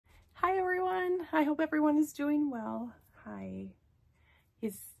I hope everyone is doing well. Hi.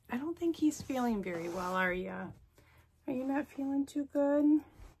 I don't think he's feeling very well, are you? Are you not feeling too good?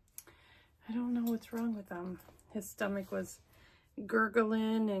 I don't know what's wrong with him. His stomach was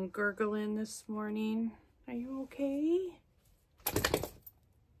gurgling and gurgling this morning. Are you okay?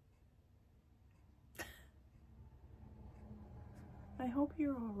 I hope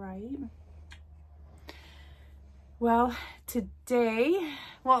you're all right. Well,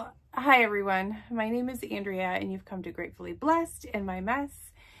 hi everyone. My name is Andrea and you've come to Gratefully Blessed in my mess.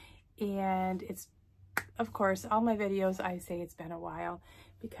 And it's, of course, all my videos I say it's been a while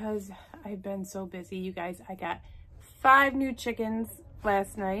because I've been so busy. You guys, I got 5 new chickens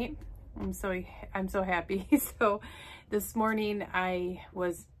last night. I'm so happy. So this morning I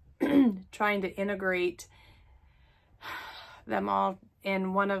was trying to integrate them all,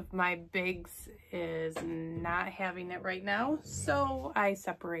 and one of my bigs is not having it right now, so I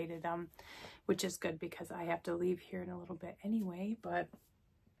separated them, which is good because I have to leave here in a little bit anyway. But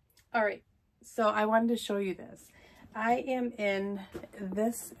all right, so I wanted to show you this. I am in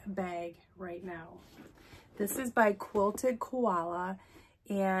this bag right now. This is by Quilted Koala,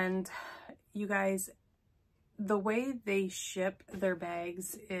 and you guys, the way they ship their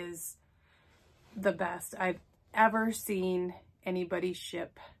bags is the best I've ever seen anybody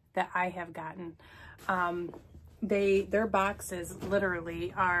ship that I have gotten. Their boxes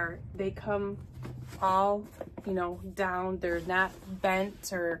literally they come all, down. They're not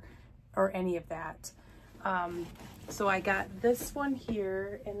bent or any of that. So I got this one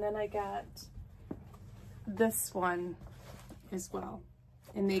here, and then I got this one as well.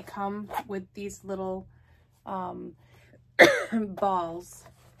 And they come with these little balls.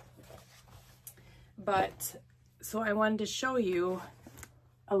 So I wanted to show you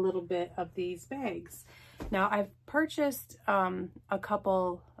a little bit of these bags. Now I've purchased a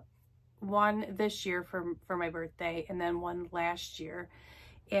couple, one this year for my birthday and then one last year.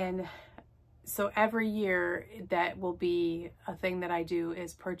 And so every year that will be a thing that I do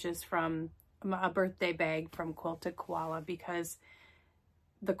is purchase from a birthday bag from Quilted Koala because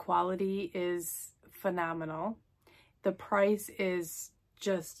the quality is phenomenal. The price is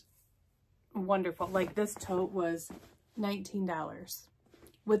just wonderful. Like this tote was $19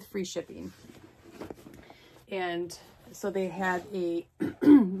 with free shipping. And so they had a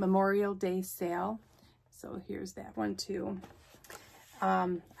Memorial Day sale. So here's that one too.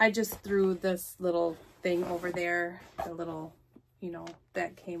 I just threw this little thing over there, the little,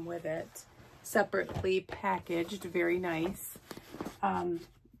 that came with it, separately packaged, very nice.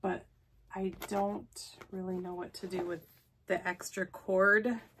 But I don't really know what to do with the extra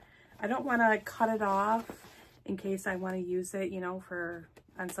cord. I don't want to cut it off in case I want to use it,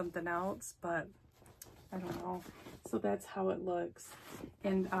 on something else, but I don't know. So that's how it looks.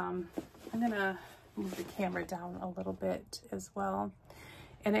 And I'm going to move the camera down a little bit as well.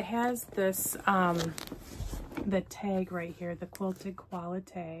 And it has this, the tag right here, the Quilted Koala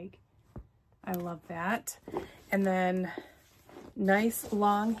tag. I love that. And then nice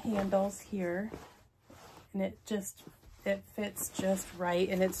long handles here. And it fits just right,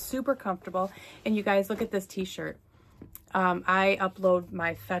 and it's super comfortable. And you guys, look at this t-shirt. I upload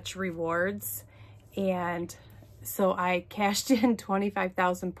my Fetch rewards, and so I cashed in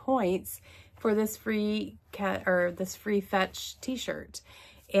 25,000 points for this free Fetch t-shirt.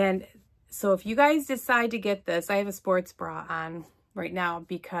 And so if you guys decide to get this, I have a sports bra on right now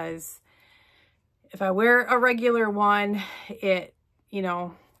because if I wear a regular one, it,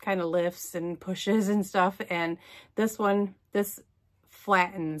 kind of lifts and pushes and stuff, and this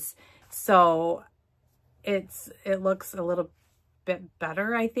flattens, so it looks a little bit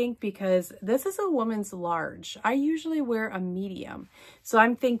better, I think, because this is a woman's large. I usually wear a medium, so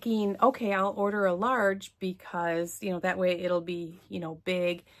I'm thinking, okay, I'll order a large because that way it'll be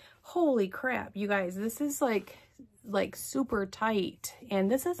big. Holy crap, you guys, this is like super tight,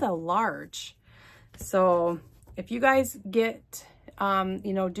 and this is a large. So if you guys get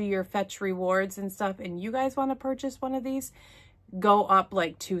do your Fetch rewards and stuff, and you guys want to purchase one of these, go up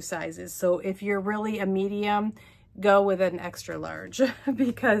like 2 sizes. So if you're really a medium, go with an extra large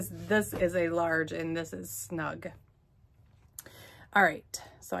because this is a large and this is snug. All right,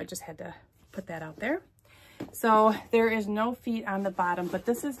 so I just had to put that out there. So there is no feet on the bottom, but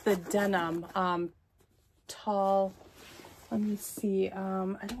this is the denim tall. Let me see.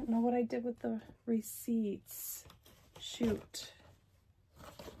 I don't know what I did with the receipts. Shoot.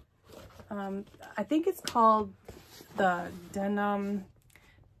 I think it's called the denim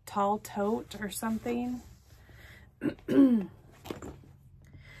tall tote or something.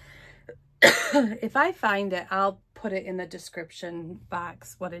 If I find it, I'll put it in the description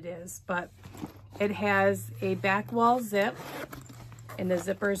box what it is, but it has a back wall zip, and the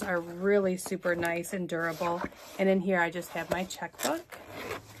zippers are really super nice and durable. And in here I just have my checkbook,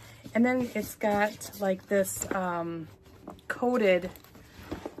 and then it's got like this coated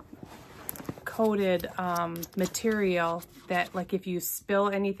material that, like, if you spill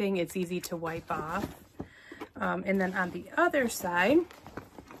anything, it's easy to wipe off. And then on the other side,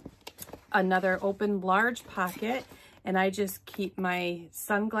 another open large pocket, and I just keep my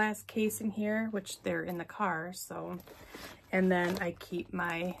sunglass case in here, which they're in the car, so. And then I keep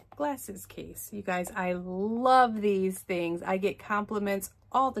my glasses case. You guys, I love these things. I get compliments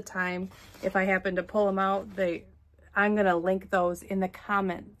all the time. If I happen to pull them out, I'm gonna link those in the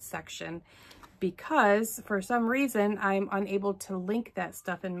comment section, because for some reason I'm unable to link that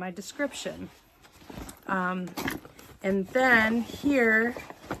stuff in my description. And then here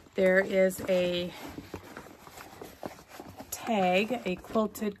there is a tag, a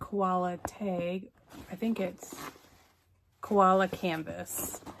quilted koala tag. I think it's koala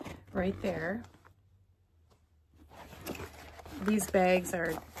canvas right there. These bags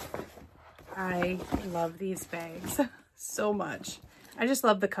are, I love these bags so much. I just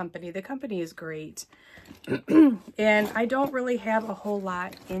love the company. The company is great. And I don't really have a whole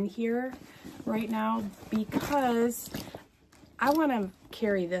lot in here right now because I want to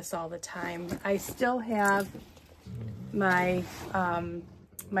carry this all the time. I still have my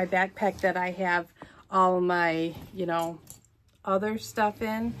my backpack that I have all my, you know, other stuff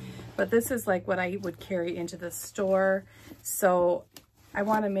in, but this is like what I would carry into the store. So I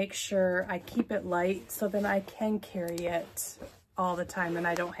want to make sure I keep it light so then I can carry it all the time and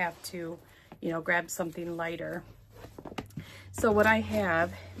I don't have to, you know, grab something lighter. So what I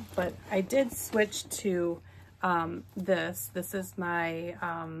have, but I did switch to this is my,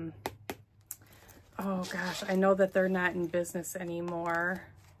 oh gosh, I know that they're not in business anymore.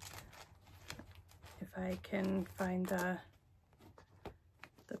 If I can find the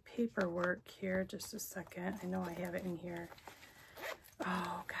paperwork here, just a second. I know I have it in here.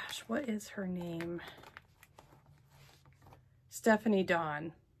 Oh gosh, what is her name? Stephanie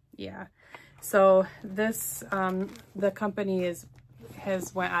Dawn. Yeah. So this, the company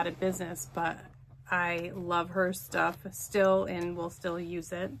has went out of business, but I love her stuff still and will still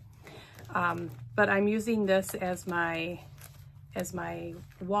use it. But I'm using this as my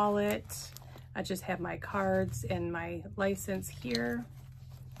wallet. I just have my cards and my license here.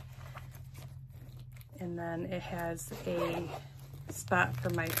 And then it has a spot for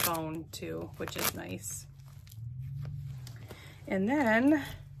my phone too, which is nice. And then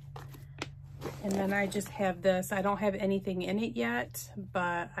I just have this. I don't have anything in it yet,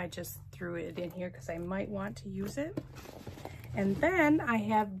 but I just threw it in here because I might want to use it. And then I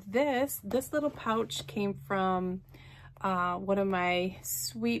have this little pouch came from one of my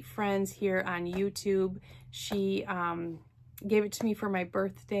sweet friends here on YouTube. She gave it to me for my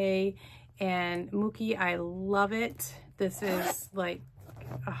birthday, and Mookie, I love it. This is like,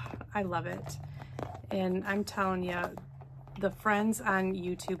 I love it. And I'm telling you, the friends on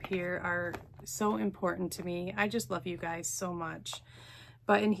YouTube here are so important to me. I just love you guys so much.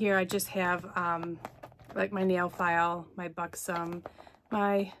 But in here I just have like my nail file, my buxom,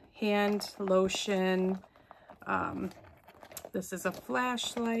 my hand lotion. This is a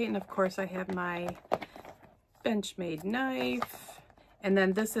flashlight, and of course I have my Benchmade knife. And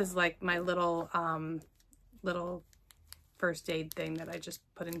then this is like my little little first aid thing that I just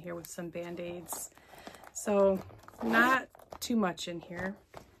put in here with some band-aids. So not too much in here.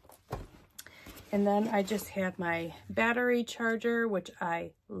 And then I just have my battery charger, which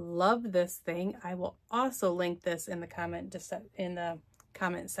I love this thing. I will also link this in the comment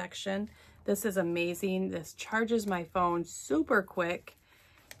section. This is amazing. This charges my phone super quick,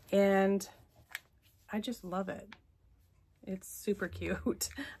 and I just love it. It's super cute.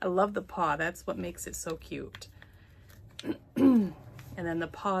 I love the paw. That's what makes it so cute. And then the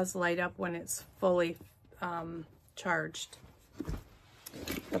paws light up when it's fully charged.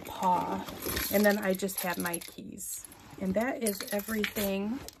 The paw. And then I just have my keys. And that is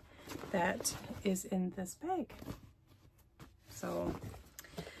everything that is in this bag. So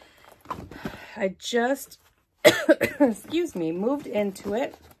I just, excuse me, moved into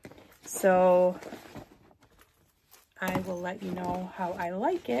it. So I will let you know how I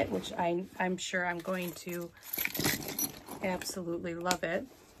like it, which I'm sure I'm going to absolutely love it.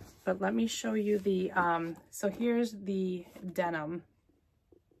 But let me show you the, so here's the denim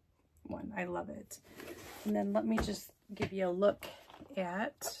one. I love it. And then let me just give you a look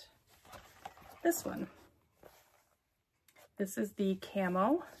at this one. This is the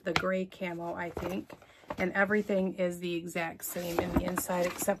camo, the gray camo, I think. And everything is the exact same in the inside,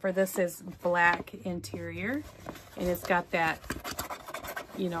 except for this is black interior. And it's got that,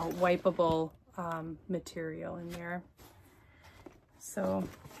 you know, wipeable material in there. So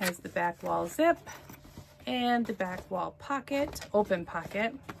has the back wall zip and the back wall pocket, open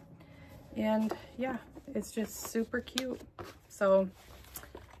pocket. And yeah, it's just super cute. So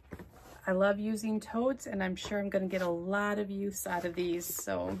I love using totes, and I'm sure I'm going to get a lot of use out of these.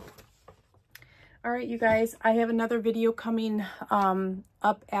 So, all right, you guys, I have another video coming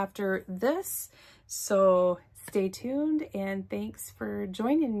up after this. So stay tuned, and thanks for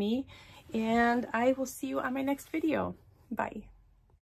joining me. And I will see you on my next video. Bye.